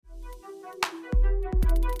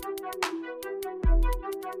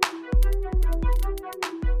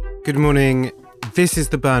Good morning. This is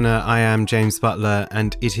The Burner. I am James Butler,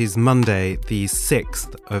 and it is Monday, the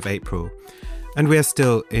 6th of April, and we are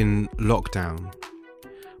still in lockdown.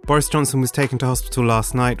 Boris Johnson was taken to hospital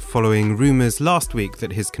last night following rumours last week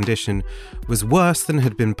that his condition was worse than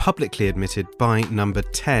had been publicly admitted by Number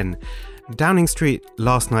 10. Downing Street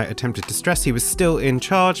last night attempted to stress he was still in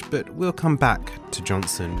charge, but we'll come back to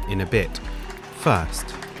Johnson in a bit. First.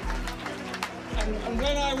 And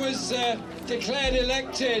when I was declared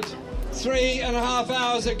elected 3.5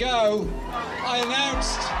 hours ago, I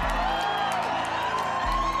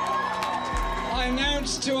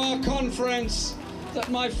announced to our conference that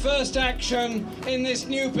my first action in this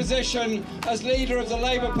new position as leader of the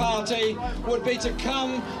Labour Party would be to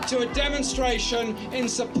come to a demonstration in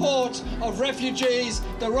support of refugees,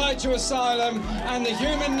 the right to asylum, and the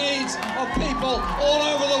human needs of people all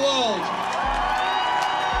over the world.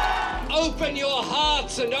 Open your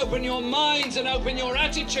hearts and open your minds and open your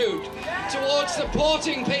attitude towards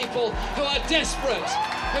supporting people who are desperate,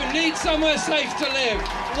 who need somewhere safe to live,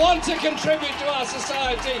 want to contribute to our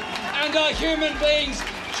society, and are human beings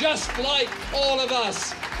just like all of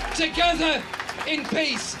us. Together in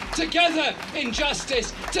peace, together in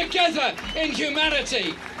justice, together in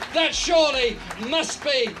humanity. That surely must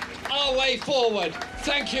be our way forward.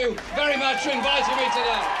 Thank you very much for inviting me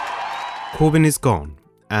today. Corbyn is gone,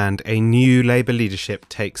 and a new Labour leadership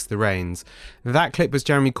takes the reins. That clip was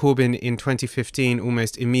Jeremy Corbyn in 2015,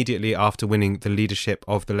 almost immediately after winning the leadership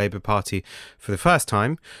of the Labour Party for the first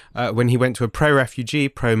time, when he went to a pro-refugee,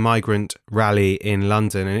 pro-migrant rally in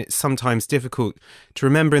London. And it's sometimes difficult to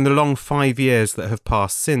remember in the long 5 years that have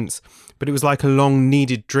passed since, but it was like a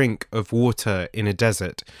long-needed drink of water in a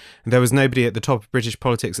desert. And there was nobody at the top of British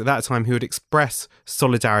politics at that time who would express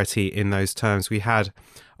solidarity in those terms. We had,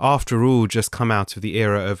 after all, just come out of the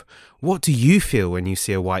era of, what do you feel when you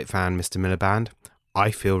see a white van, Mr. Miliband?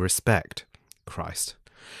 I feel respect. Christ.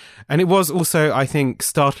 And it was also, I think,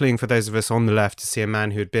 startling for those of us on the left to see a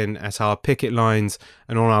man who had been at our picket lines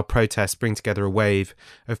and on our protests bring together a wave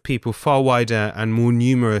of people far wider and more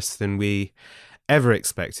numerous than we ever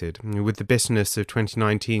expected. With the bitterness of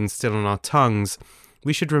 2019 still on our tongues,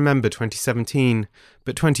 we should remember 2017,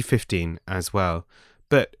 but 2015 as well.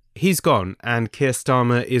 But he's gone, and Keir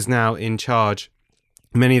Starmer is now in charge.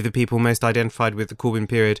 Many of the people most identified with the Corbyn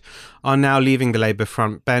period are now leaving the Labour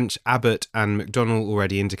front bench. Abbott and McDonnell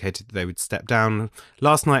already indicated that they would step down.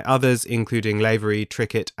 Last night, others, including Lavery,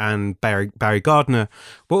 Trickett and Barry Gardiner,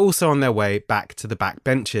 were also on their way back to the back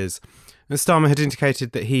benches. And Starmer had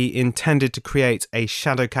indicated that he intended to create a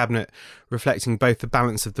shadow cabinet reflecting both the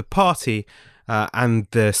balance of the party and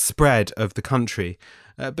the spread of the country.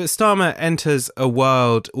 But Starmer enters a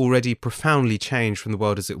world already profoundly changed from the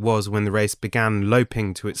world as it was when the race began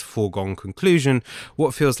loping to its foregone conclusion,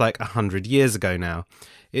 what feels like 100 years ago now.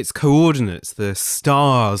 Its coordinates, the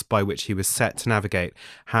stars by which he was set to navigate,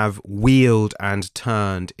 have wheeled and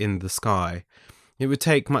turned in the sky. It would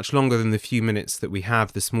take much longer than the few minutes that we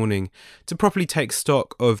have this morning to properly take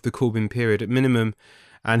stock of the Corbyn period at minimum,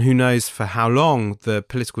 and who knows for how long the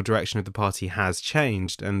political direction of the party has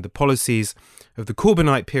changed, and the policies of the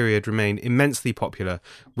Corbynite period remain immensely popular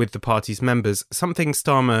with the party's members, something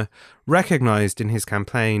Starmer recognised in his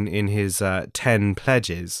campaign in his 10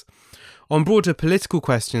 pledges. On broader political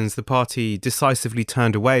questions, the party decisively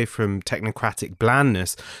turned away from technocratic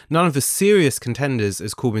blandness. None of the serious contenders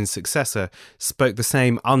as Corbyn's successor spoke the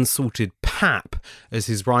same unsalted pap as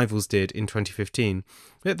his rivals did in 2015.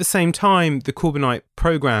 At the same time, the Corbynite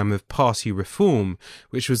programme of party reform,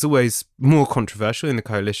 which was always more controversial in the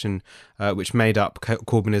coalition which made up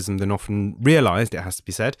Corbynism than often realised, it has to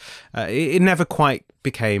be said, it never quite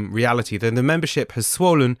became reality. Though the membership has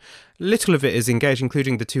swollen, little of it is engaged,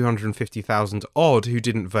 including the 250,000 odd who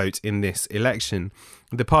didn't vote in this election.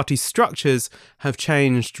 The party's structures have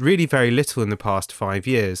changed really very little in the past 5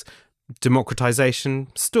 years.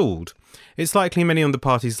 Democratisation stalled. It's likely many on the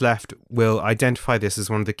party's left will identify this as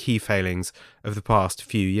one of the key failings of the past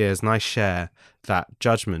few years, and I share that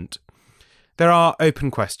judgment. There are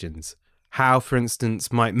open questions. How, for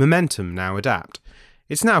instance, might momentum now adapt?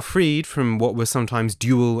 It's now freed from what were sometimes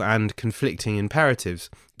dual and conflicting imperatives: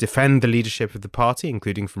 defend the leadership of the party,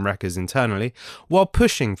 including from wreckers internally, while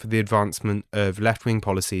pushing for the advancement of left-wing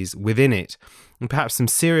policies within it, and perhaps some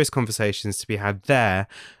serious conversations to be had there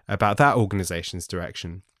about that organisation's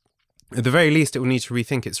direction. At the very least, it will need to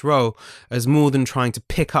rethink its role as more than trying to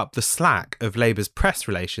pick up the slack of Labour's press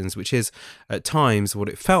relations, which is, at times, what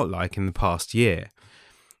it felt like in the past year.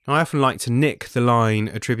 I often like to nick the line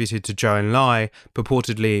attributed to Zhou Enlai,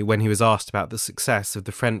 purportedly when he was asked about the success of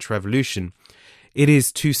the French Revolution. it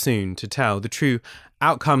is too soon to tell. The true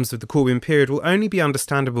outcomes of the Corbyn period will only be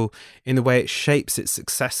understandable in the way it shapes its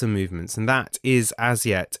successor movements, and that is as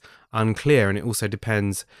yet unclear. And it also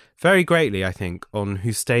depends very greatly, I think, on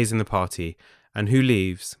who stays in the party and who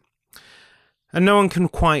leaves. And no one can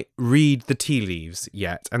quite read the tea leaves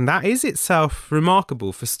yet, and that is itself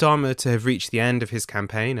remarkable for Starmer to have reached the end of his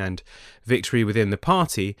campaign and victory within the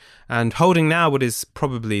party, and holding now what is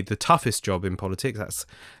probably the toughest job in politics, that's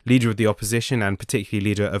leader of the opposition and particularly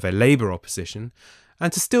leader of a Labour opposition,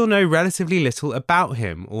 and to still know relatively little about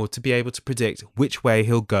him or to be able to predict which way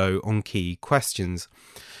he'll go on key questions.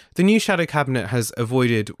 The new shadow cabinet has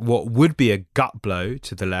avoided what would be a gut blow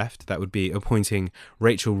to the left. That would be appointing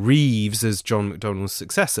Rachel Reeves as John McDonnell's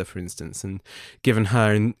successor, for instance, and given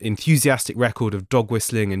her an enthusiastic record of dog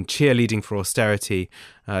whistling and cheerleading for austerity,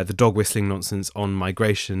 the dog whistling nonsense on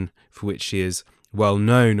migration, for which she is well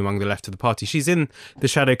known among the left of the party. She's in the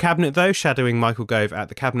shadow cabinet, though, shadowing Michael Gove at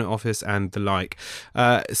the cabinet office and the like.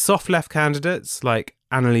 Soft left candidates like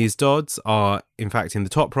Annalise Dodds are, in fact, in the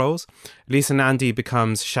top roles. Lisa Nandy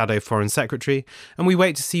becomes Shadow Foreign Secretary, and we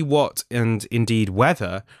wait to see what, and indeed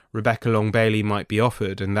whether, Rebecca Long-Bailey might be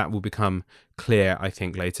offered, and that will become clear, I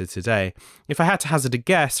think, later today. If I had to hazard a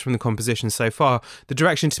guess from the composition so far, the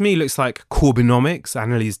direction to me looks like Corbynomics.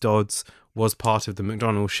 Annalise Dodds was part of the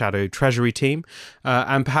McDonnell Shadow Treasury team,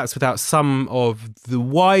 and perhaps without some of the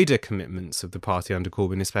wider commitments of the party under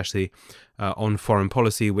Corbyn, especially on foreign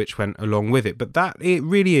policy, which went along with it. But that, it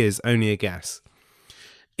really is only a guess.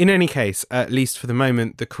 In any case, at least for the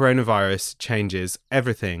moment, the coronavirus changes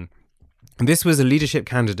everything. This was a leadership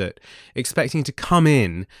candidate expecting to come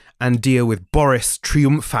in and deal with Boris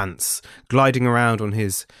triumphants gliding around on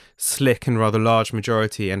his slick and rather large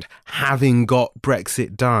majority and having got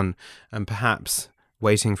Brexit done, and perhaps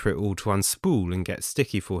waiting for it all to unspool and get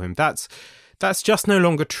sticky for him. That's just no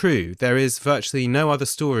longer true. There is virtually no other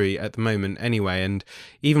story at the moment anyway, and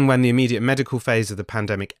even when the immediate medical phase of the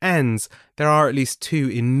pandemic ends, there are at least two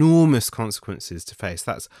enormous consequences to face.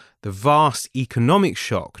 That's the vast economic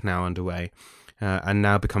shock now underway, and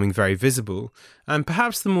now becoming very visible, and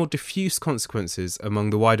perhaps the more diffuse consequences among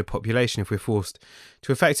the wider population if we're forced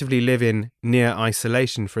to effectively live in near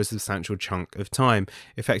isolation for a substantial chunk of time,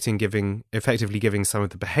 effectively giving some of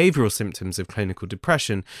the behavioural symptoms of clinical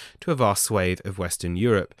depression to a vast swathe of Western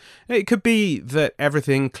Europe. It could be that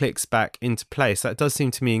everything clicks back into place. That does seem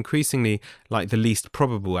to me increasingly like the least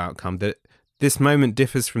probable outcome, that this moment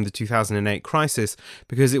differs from the 2008 crisis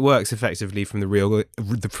because it works effectively from the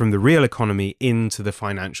real economy into the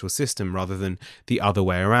financial system rather than the other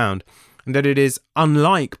way around, and that it is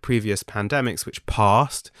unlike previous pandemics which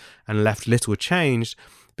passed and left little changed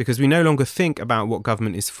because we no longer think about what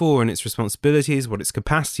government is for and its responsibilities, what its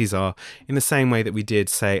capacities are, in the same way that we did,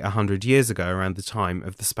 say, 100 years ago around the time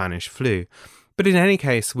of the Spanish flu. But in any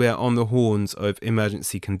case, we're on the horns of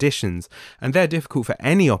emergency conditions, and they're difficult for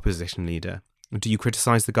any opposition leader. Do you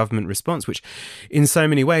criticise the government response, which in so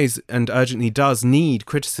many ways and urgently does need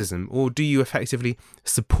criticism, or do you effectively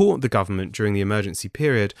support the government during the emergency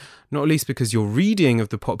period, not least because your reading of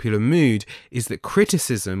the popular mood is that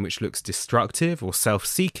criticism, which looks destructive or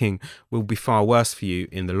self-seeking, will be far worse for you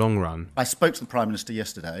in the long run? I spoke to the Prime Minister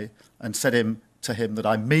yesterday and said to him that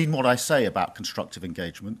I mean what I say about constructive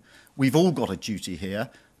engagement. We've all got a duty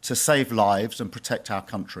here to save lives and protect our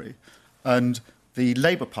country, and the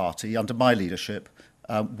Labour Party, under my leadership,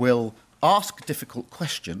 will ask difficult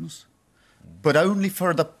questions, but only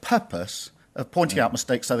for the purpose of pointing out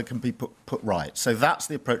mistakes so they can be put right. So that's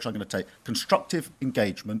the approach I'm going to take. Constructive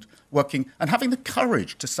engagement, working and having the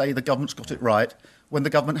courage to say the government's got it right when the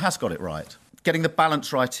government has got it right. Getting the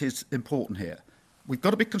balance right is important here. We've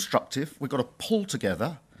got to be constructive. We've got to pull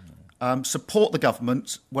together, support the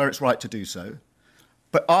government where it's right to do so.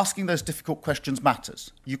 But asking those difficult questions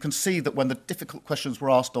matters. You can see that when the difficult questions were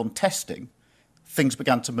asked on testing, things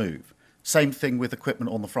began to move. Same thing with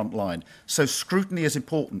equipment on the front line. So scrutiny is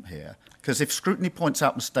important here, because if scrutiny points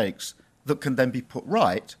out mistakes that can then be put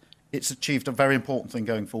right, it's achieved a very important thing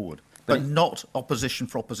going forward. But not opposition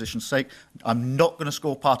for opposition's sake. I'm not going to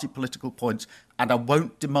score party political points, and I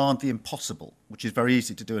won't demand the impossible, which is very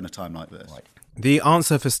easy to do in a time like this. Right. The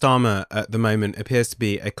answer for Starmer at the moment appears to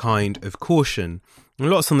be a kind of caution. And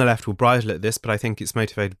lots on the left will bridle at this, but I think it's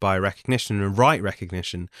motivated by a recognition, and a right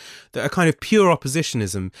recognition, that a kind of pure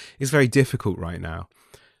oppositionism is very difficult right now.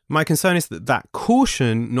 My concern is that that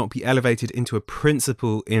caution not be elevated into a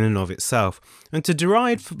principle in and of itself. And to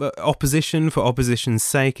deride opposition for opposition's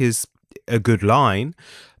sake is a good line,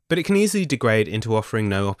 but it can easily degrade into offering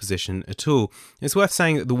no opposition at all. It's worth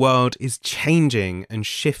saying that the world is changing and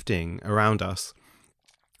shifting around us.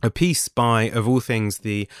 A piece by, of all things,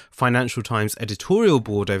 the Financial Times editorial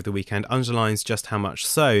board over the weekend underlines just how much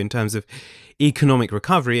so in terms of economic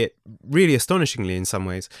recovery. It really astonishingly in some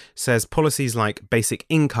ways says policies like basic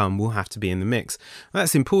income will have to be in the mix.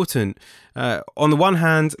 That's important. On the one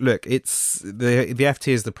hand, look, it's the FT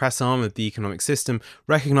is the press arm of the economic system,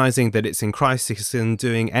 recognising that it's in crisis and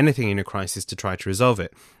doing anything in a crisis to try to resolve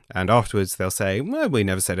it. And afterwards they'll say, well, we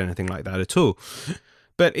never said anything like that at all.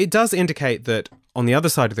 But it does indicate that on the other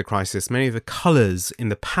side of the crisis, many of the colours in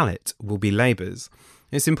the palette will be Labour's.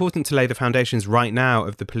 It's important to lay the foundations right now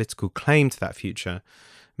of the political claim to that future.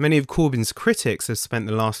 Many of Corbyn's critics have spent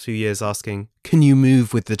the last few years asking, can you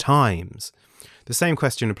move with the times? The same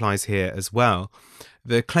question applies here as well.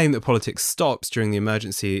 The claim that politics stops during the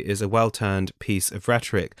emergency is a well-turned piece of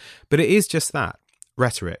rhetoric, but it is just that,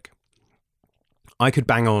 rhetoric. I could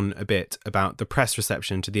bang on a bit about the press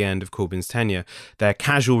reception to the end of Corbyn's tenure, their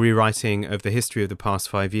casual rewriting of the history of the past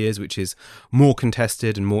 5 years, which is more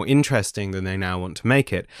contested and more interesting than they now want to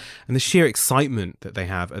make it, and the sheer excitement that they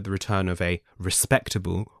have at the return of a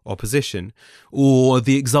respectable opposition, or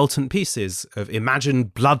the exultant pieces of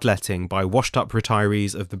imagined bloodletting by washed-up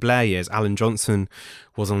retirees of the Blair years. Alan Johnson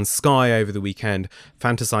was on Sky over the weekend,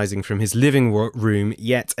 fantasising from his living room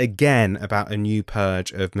yet again about a new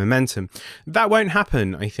purge of momentum. That won't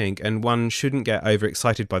happen, I think, and one shouldn't get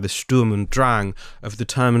overexcited by the Sturm und Drang of the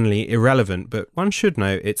terminally irrelevant, but one should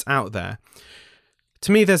know it's out there.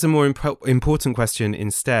 To me, there's a more important question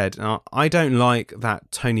instead. Now, I don't like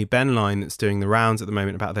that Tony Benn line that's doing the rounds at the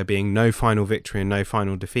moment about there being no final victory and no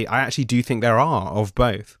final defeat. I actually do think there are, of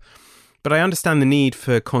both. But I understand the need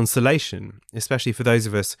for consolation, especially for those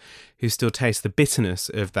of us who still taste the bitterness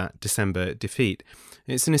of that December defeat.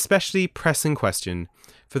 It's an especially pressing question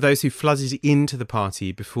for those who flooded into the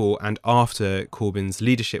party before and after Corbyn's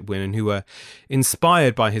leadership win and who were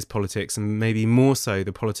inspired by his politics and maybe more so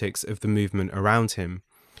the politics of the movement around him.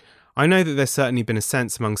 I know that there's certainly been a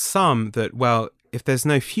sense among some that, well, if there's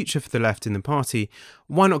no future for the left in the party,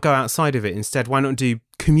 why not go outside of it instead? Why not do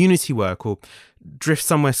community work or drift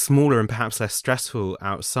somewhere smaller and perhaps less stressful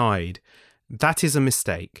outside? That is a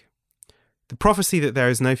mistake. The prophecy that there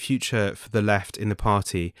is no future for the left in the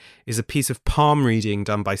party is a piece of palm reading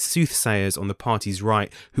done by soothsayers on the party's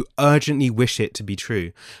right who urgently wish it to be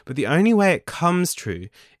true. But the only way it comes true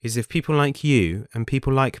is if people like you and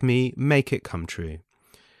people like me make it come true.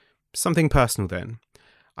 Something personal then.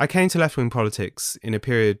 I came to left-wing politics in a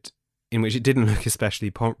period in which it didn't look especially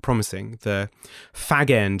promising. The fag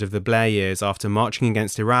end of the Blair years after marching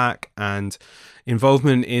against Iraq and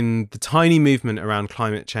involvement in the tiny movement around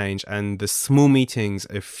climate change and the small meetings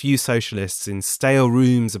of few socialists in stale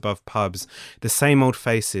rooms above pubs, the same old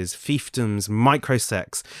faces, fiefdoms,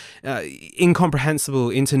 microsex, incomprehensible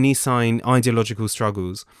internecine ideological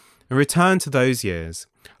struggles. A return to those years,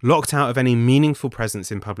 locked out of any meaningful presence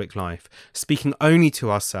in public life, speaking only to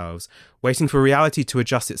ourselves, waiting for reality to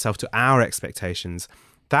adjust itself to our expectations,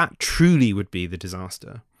 that truly would be the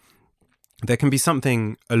disaster. There can be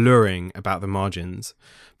something alluring about the margins,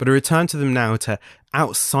 but a return to them now to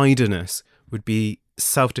outsiderness would be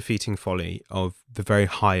self-defeating folly of the very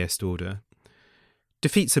highest order.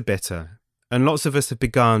 Defeats are bitter, and lots of us have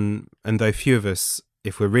begun, and though few of us,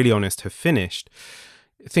 if we're really honest, have finished,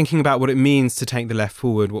 thinking about what it means to take the left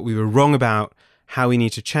forward, what we were wrong about, how we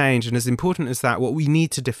need to change, and as important as that, what we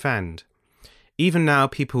need to defend. Even now,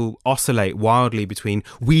 people oscillate wildly between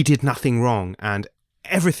we did nothing wrong and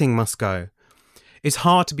everything must go. It's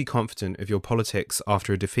hard to be confident of your politics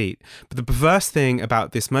after a defeat, but the perverse thing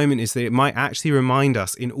about this moment is that it might actually remind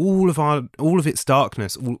us in all of its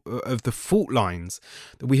darkness, of the fault lines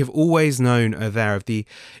that we have always known are there, of the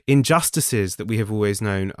injustices that we have always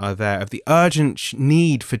known are there, of the urgent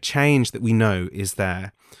need for change that we know is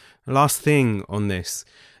there. The last thing on this,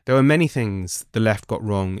 there were many things the left got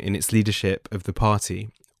wrong in its leadership of the party.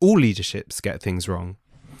 All leaderships get things wrong.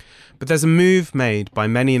 But there's a move made by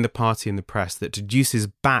many in the party and the press that deduces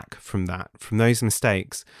back from that, from those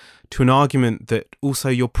mistakes, to an argument that also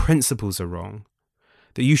your principles are wrong,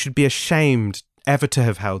 that you should be ashamed ever to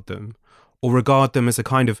have held them, or regard them as a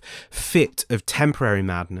kind of fit of temporary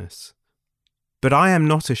madness. But I am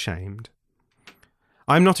not ashamed.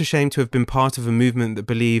 I'm not ashamed to have been part of a movement that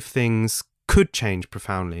believed things could change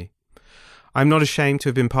profoundly. I'm not ashamed to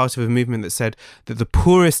have been part of a movement that said that the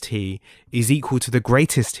poorest he is equal to the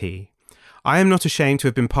greatest he. I am not ashamed to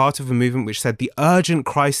have been part of a movement which said the urgent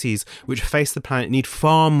crises which face the planet need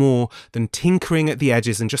far more than tinkering at the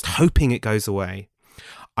edges and just hoping it goes away.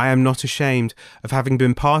 I am not ashamed of having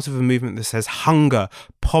been part of a movement that says hunger,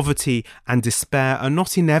 poverty and despair are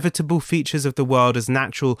not inevitable features of the world as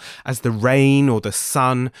natural as the rain or the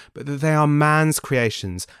sun, but that they are man's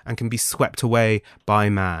creations and can be swept away by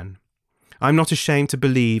man. I'm not ashamed to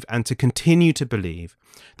believe and to continue to believe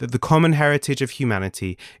that the common heritage of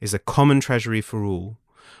humanity is a common treasury for all,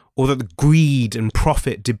 or that the greed and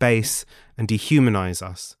profit debase and dehumanize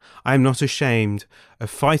us. I am not ashamed of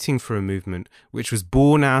fighting for a movement which was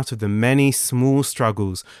born out of the many small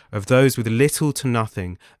struggles of those with little to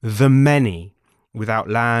nothing, the many, without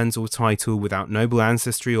lands or title, without noble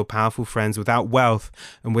ancestry or powerful friends, without wealth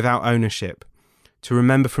and without ownership, to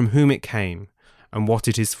remember from whom it came and what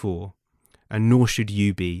it is for, and nor should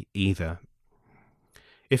you be either.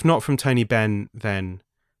 If not from Tony Benn, then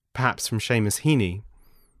perhaps from Seamus Heaney,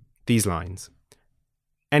 these lines.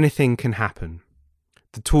 Anything can happen.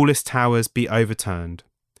 The tallest towers be overturned.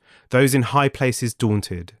 Those in high places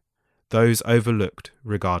daunted. Those overlooked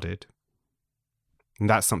regarded. And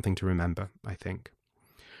that's something to remember, I think.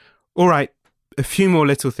 All right, a few more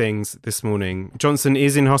little things this morning. Johnson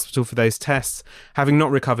is in hospital for those tests, having not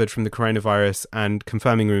recovered from the coronavirus and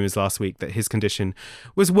confirming rumours last week that his condition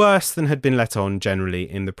was worse than had been let on generally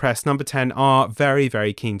in the press. Number 10 are very,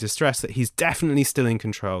 very keen to stress that he's definitely still in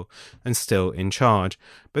control and still in charge.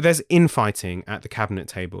 But there's infighting at the cabinet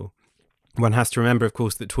table. One has to remember, of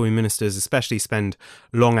course, that Tory ministers especially spend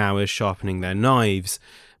long hours sharpening their knives.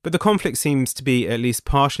 But the conflict seems to be at least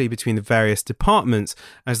partially between the various departments,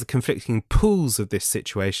 as the conflicting pools of this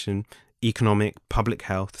situation, economic, public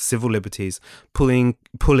health, civil liberties, pull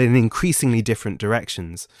in increasingly different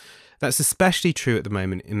directions. That's especially true at the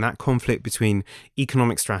moment in that conflict between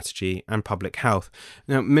economic strategy and public health.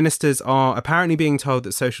 Now, ministers are apparently being told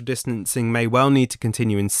that social distancing may well need to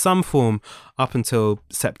continue in some form up until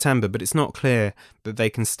September, but it's not clear that they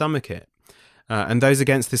can stomach it. And those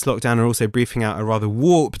against this lockdown are also briefing out a rather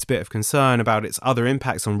warped bit of concern about its other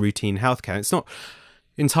impacts on routine healthcare. It's not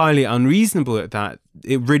entirely unreasonable at that.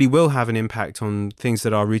 It really will have an impact on things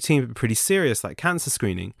that are routine but pretty serious, like cancer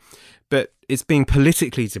screening. But it's being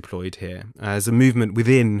politically deployed here as a movement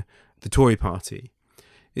within the Tory party.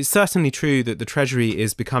 It's certainly true that the Treasury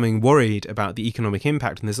is becoming worried about the economic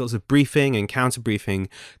impact, and there's lots of briefing and counter-briefing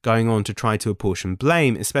going on to try to apportion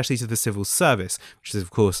blame, especially to the civil service, which is, of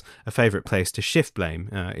course, a favourite place to shift blame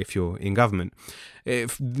if you're in government.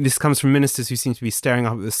 This comes from ministers who seem to be staring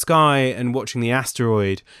up at the sky and watching the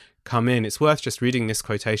asteroid come in. It's worth just reading this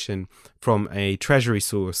quotation from a Treasury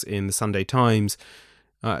source in the Sunday Times.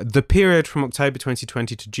 The period from October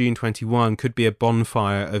 2020 to June 21 could be a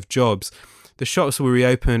bonfire of jobs. The shops will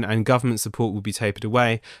reopen and government support will be tapered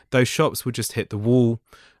away. Those shops will just hit the wall.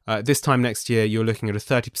 This time next year, you're looking at a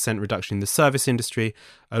 30% reduction in the service industry.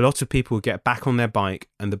 A lot of people will get back on their bike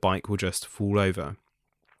and the bike will just fall over.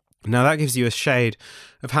 Now, that gives you a shade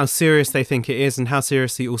of how serious they think it is and how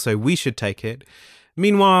seriously also we should take it.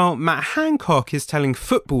 Meanwhile, Matt Hancock is telling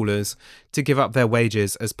footballers to give up their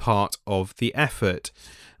wages as part of the effort.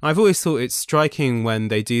 I've always thought it's striking when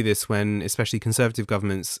they do this, when especially Conservative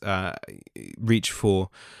governments reach for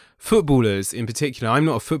footballers in particular. I'm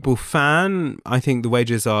not a football fan. I think the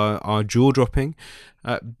wages are jaw-dropping.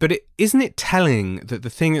 But isn't it telling that the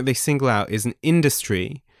thing that they single out is an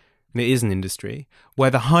industry, and it is an industry, where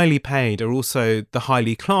the highly paid are also the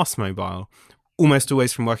highly class mobile, almost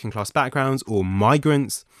always from working class backgrounds or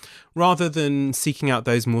migrants, rather than seeking out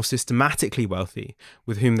those more systematically wealthy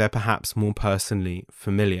with whom they're perhaps more personally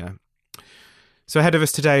familiar. So ahead of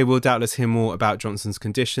us today, we'll doubtless hear more about Johnson's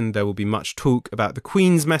condition. There will be much talk about the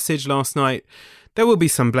Queen's message last night. There will be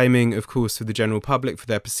some blaming, of course, for the general public for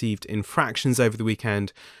their perceived infractions over the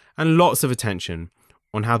weekend, and lots of attention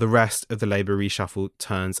on how the rest of the Labour reshuffle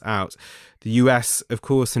turns out. The US, of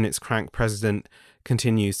course, and its crank president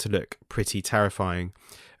continues to look pretty terrifying.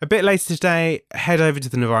 A bit later today, head over to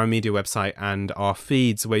the Novara Media website and our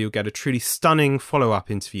feeds, where you'll get a truly stunning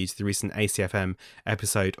follow-up interview to the recent ACFM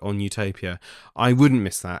episode on Utopia. I wouldn't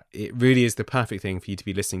miss that. It really is the perfect thing for you to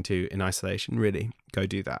be listening to in isolation. Really, go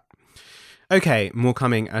do that. Okay, more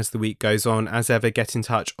coming as the week goes on. As ever, get in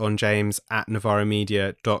touch on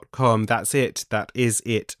james@novaramedia.com. That's it. That is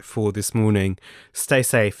it for this morning. Stay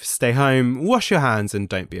safe, stay home, wash your hands, and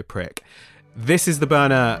don't be a prick. This is The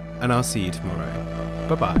Burner, and I'll see you tomorrow.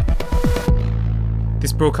 Bye-bye.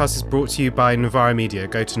 This broadcast is brought to you by Novara Media.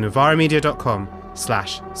 Go to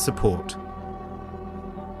novaramedia.com/support.